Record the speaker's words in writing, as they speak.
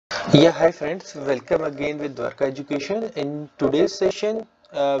Yeah, hi friends, welcome again with Dwarka Education. In today's session,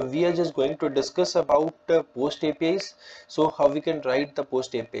 we are just going to discuss about post APIs. So how we can write the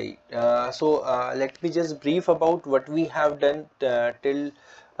post API. Let me just brief about what we have done till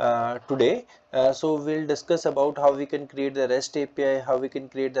today. So we'll discuss about how we can create the REST API, how we can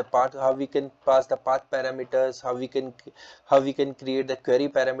create the path, how we can pass the path parameters, how we can create the query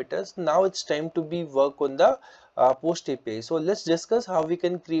parameters. Now it's time to be work on the post API. So let's discuss how we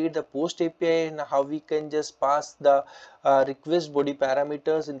can create the post API and how we can just pass the request body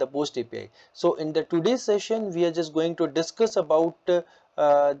parameters in the post API. So in the today's session, we are just going to discuss about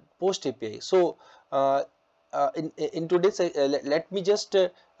post API. So in today's let me just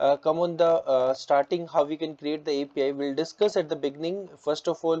come on the starting how we can create the API. We'll discuss at the beginning. First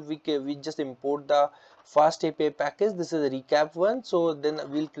of all, we just import the FastAPI package. This is a recap one. So then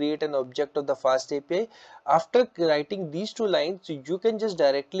we'll create an object of the FastAPI. After writing these two lines, you can just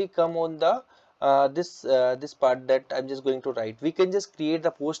directly come on the this part that I'm just going to write. We can just create the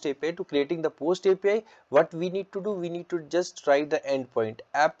post API. To creating the post API, what we need to do, we need to just write the endpoint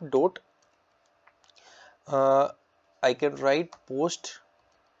app dot I can write post.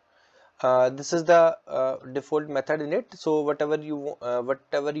 This is the default method in it. So whatever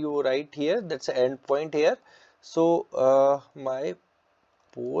you write here, that's an endpoint here. So my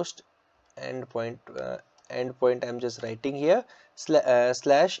post endpoint endpoint I'm just writing here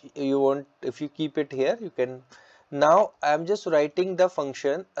slash. You want, if you keep it here, you can. Now I'm just writing the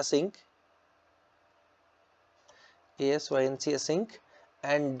function async async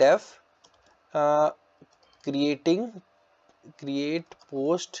and def create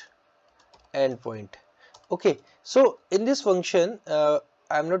post endpoint. Okay, so in this function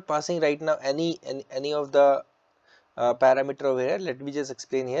I'm not passing right now any of the parameter over here. Let me just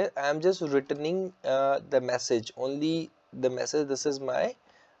explain here. I am just returning the message, only the message. This is my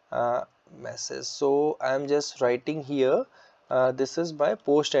message. So I am just writing here this is my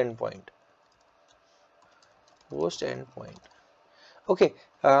post endpoint. Okay,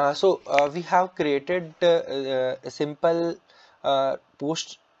 we have created a simple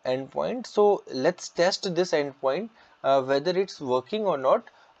post endpoint. So let's test this endpoint whether it's working or not.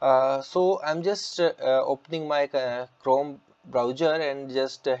 So I'm just opening my Chrome browser and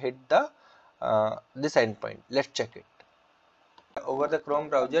just hit the this endpoint. Let's check it. Over the Chrome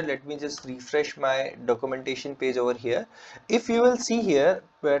browser, let me just refresh my documentation page over here. If you will see here,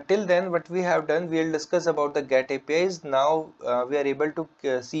 till then what we have done, we will discuss about the get APIs. Now we are able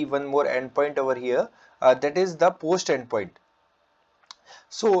to see one more endpoint over here, that is the post endpoint.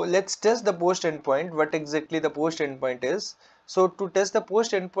 So let's test the post endpoint, what exactly the post endpoint is. So to test the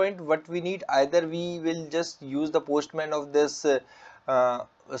post endpoint, what we need, either we will just use the postman of this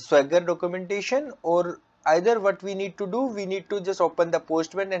Swagger documentation, or either what we need to do, we need to just open the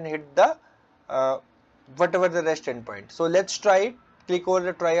postman and hit the uh, whatever the REST endpoint. So let's try it. Click over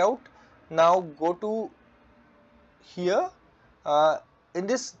the tryout. Now go to here. uh, in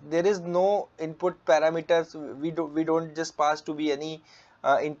this there is no input parameters. We don't just pass to be any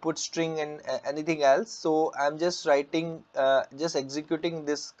input string and anything else. So I'm just writing just executing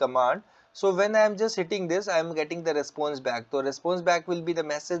this command. So when I'm just hitting this, I'm getting the response back. So response back will be the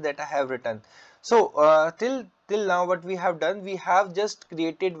message that I have written. So till now what we have done, we have just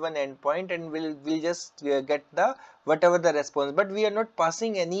created one endpoint and we'll just get the whatever the response, but we are not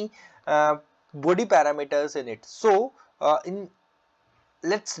passing any body parameters in it. So in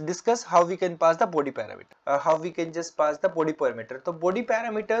let's discuss how we can pass the body parameter. How we can just pass the body parameter. So body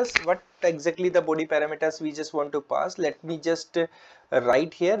parameters, what exactly the body parameters we just want to pass. Let me just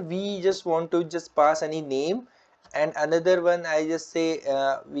write here. We just want to just pass any name, and another one I just say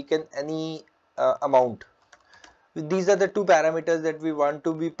we can any amount. These are the two parameters that we want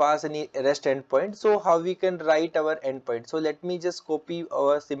to be pass any REST endpoint. So how we can write our endpoint. So let me just copy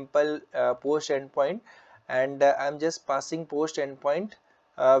our simple post endpoint, and I'm just passing post endpoint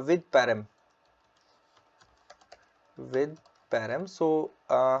with param. So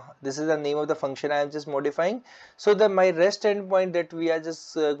this is the name of the function I am just modifying. So the my REST endpoint that we are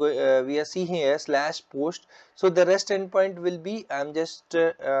just we are seeing here slash post. So the REST endpoint will be, I'm just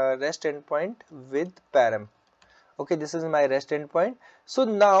REST endpoint with param. Okay, this is my REST endpoint. So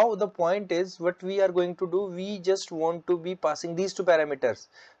now the point is, what we are going to do, we just want to be passing these two parameters.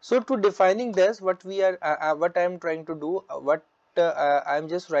 So to defining this, what we are what I am trying to do, I am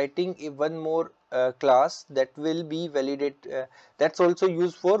just writing one more class that will be validate, that's also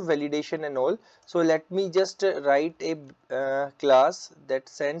used for validation and all. So let me just write a class that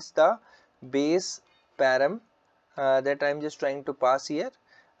sends the base param that I am just trying to pass here.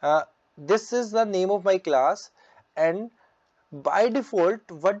 This is the name of my class, and by default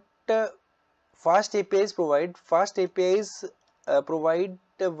what Fast APIs provide. Fast APIs provide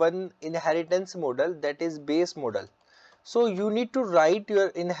one inheritance model, that is base model. So you need to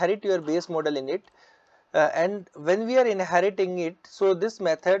inherit your base model in it, and when we are inheriting it, so this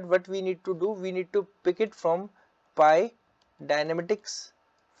method, what we need to do, we need to pick it from py dynamics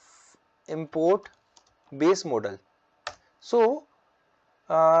import base model. So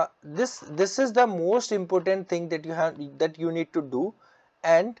this is the most important thing that you need to do.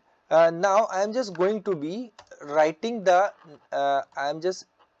 And now I am just going to be writing the I am just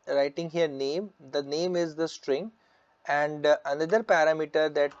writing here name. The name is the string, and another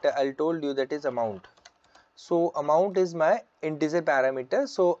parameter that I told you, that is amount. So amount is my integer parameter,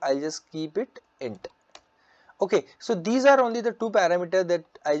 so I'll just keep it int. Okay, so these are only the two parameters that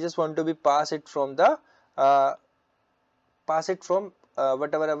I just want to be pass it from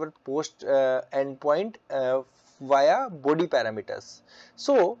whatever our post endpoint via body parameters.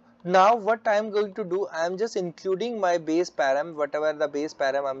 So now what I am going to do, I am just including my base param, whatever the base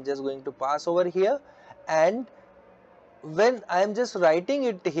param, I am just going to pass over here. And when I am just writing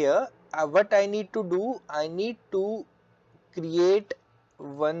it here, what I need to do, I need to create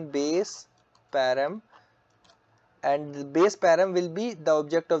one base param, and the base param will be the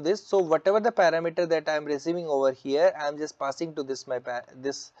object of this. So whatever the parameter that I am receiving over here, I am just passing to this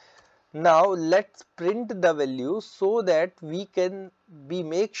this. Now let's print the value, so that we can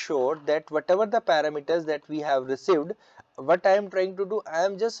make sure that whatever the parameters that we have received, what I am trying to do, I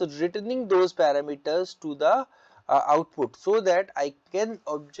am just returning those parameters to the output, so that I can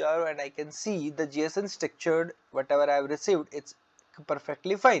observe and I can see the JSON structured whatever I have received, it's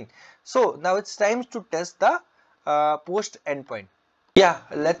perfectly fine. So now it's time to test the post endpoint. Yeah,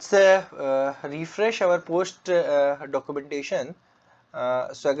 let's refresh our post documentation,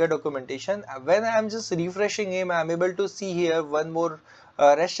 Swagger documentation. When I am just refreshing him, I am able to see here one more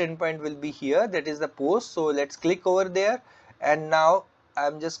REST endpoint will be here, that is the post. So let's click over there, and now I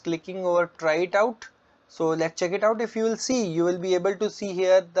am just clicking over try it out. So let's check it out. If you will see, you will be able to see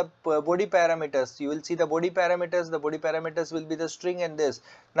here the body parameters. You will see the body parameters. The body parameters will be the string and this.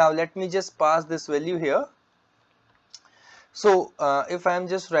 Now let me just pass this value here. So if I am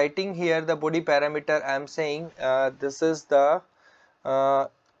just writing here the body parameter, I am saying this is the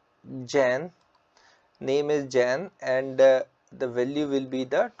Jan, name is Jan, and the value will be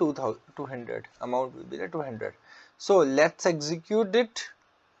the 200, amount will be the 200. So let's execute it.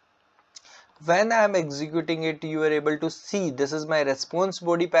 When I am executing it, you are able to see this is my response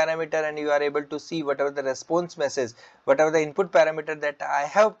body parameter, and you are able to see whatever the response message, whatever the input parameter that I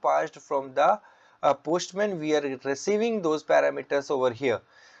have passed from the postman, we are receiving those parameters over here.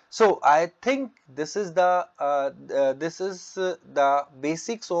 So I think this is the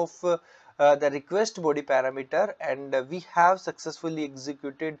basics of the request body parameter, and we have successfully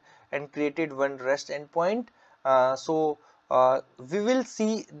executed and created one REST endpoint. We will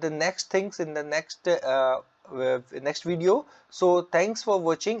see the next things in the next video. So thanks for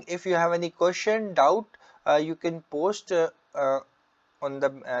watching. If you have any question, doubt, you can post on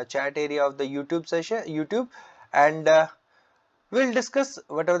the chat area of the YouTube, and we'll discuss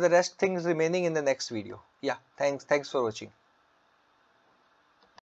whatever the rest things remaining in the next video. Yeah, thanks for watching.